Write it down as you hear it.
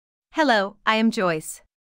Hello, I am Joyce.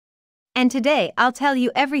 And today I'll tell you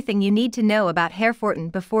everything you need to know about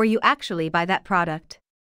HairFortin before you actually buy that product.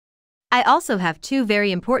 I also have two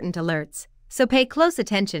very important alerts, so pay close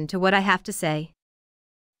attention to what I have to say.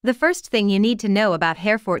 The first thing you need to know about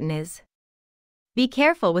HairFortin is: be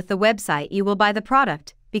careful with the website you will buy the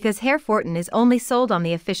product, because HairFortin is only sold on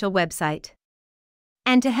the official website.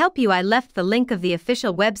 And to help you, I left the link of the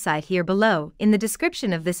official website here below in the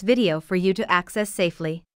description of this video for you to access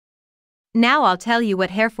safely. Now I'll tell you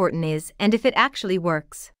what HairFortin is and if it actually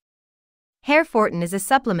works. HairFortin is a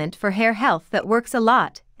supplement for hair health that works a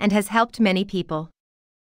lot and has helped many people.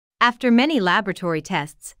 After many laboratory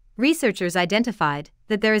tests, researchers identified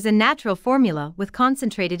that there is a natural formula with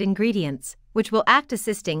concentrated ingredients, which will act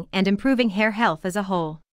assisting and improving hair health as a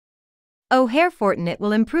whole. Oh, HairFortin, it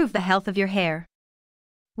will improve the health of your hair.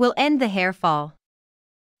 Will end the hair fall.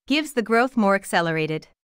 Gives the growth more accelerated.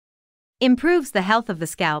 Improves the health of the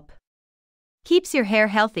scalp. Keeps your hair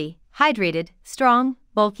healthy, hydrated, strong,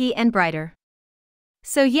 bulky and brighter.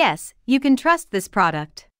 So yes, you can trust this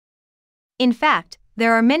product. In fact,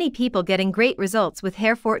 there are many people getting great results with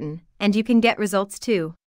HairFortin, and you can get results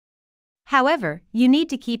too. However, you need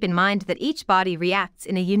to keep in mind that each body reacts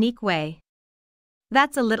in a unique way.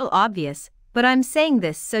 That's a little obvious, but I'm saying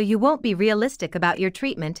this so you won't be realistic about your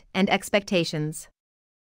treatment and expectations.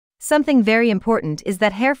 Something very important is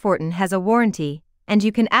that HairFortin has a warranty, and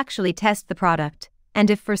you can actually test the product, and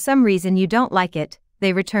if for some reason you don't like it,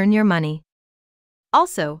 they return your money.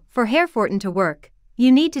 Also, for HairFortin to work, you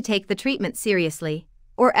need to take the treatment seriously,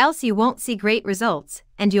 or else you won't see great results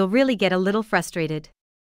and you'll really get a little frustrated.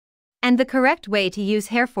 And the correct way to use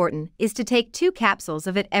HairFortin is to take 2 capsules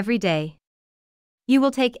of it every day. You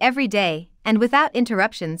will take every day and without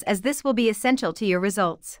interruptions, as this will be essential to your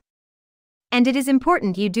results. And it is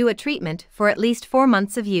important you do a treatment for at least 4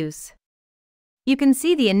 months of use. You can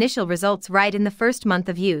see the initial results right in the first month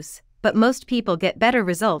of use, but most people get better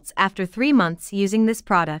results after 3 months using this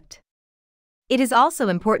product. It is also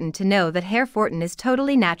important to know that HairFortin is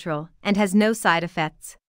totally natural and has no side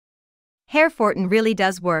effects. HairFortin really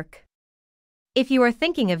does work. If you are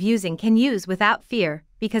thinking of using, can use without fear,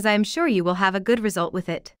 because I am sure you will have a good result with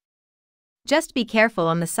it. Just be careful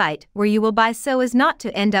on the site where you will buy so as not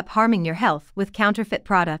to end up harming your health with counterfeit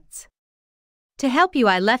products. To help you,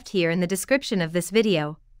 I left here in the description of this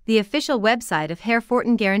video the official website of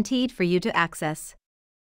HairFortin, guaranteed for you to access.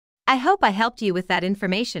 I hope I helped you with that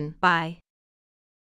information. Bye.